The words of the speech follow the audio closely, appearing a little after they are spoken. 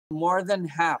more than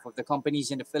half of the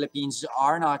companies in the Philippines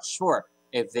are not sure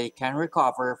if they can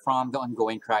recover from the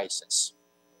ongoing crisis.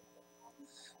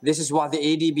 This is what the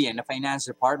ADB and the Finance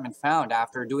Department found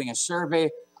after doing a survey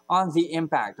on the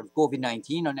impact of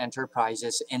COVID-19 on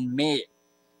enterprises in May.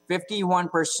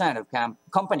 51% of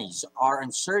companies are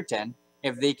uncertain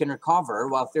if they can recover,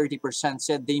 while 30%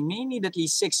 said they may need at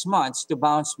least 6 months to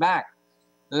bounce back.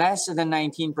 Less than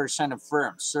 19% of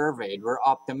firms surveyed were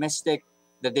optimistic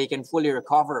that they can fully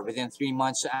recover within 3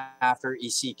 months after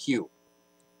ECQ.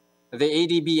 The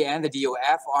ADB and the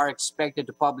DOF are expected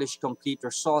to publish complete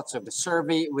results of the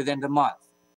survey within the month.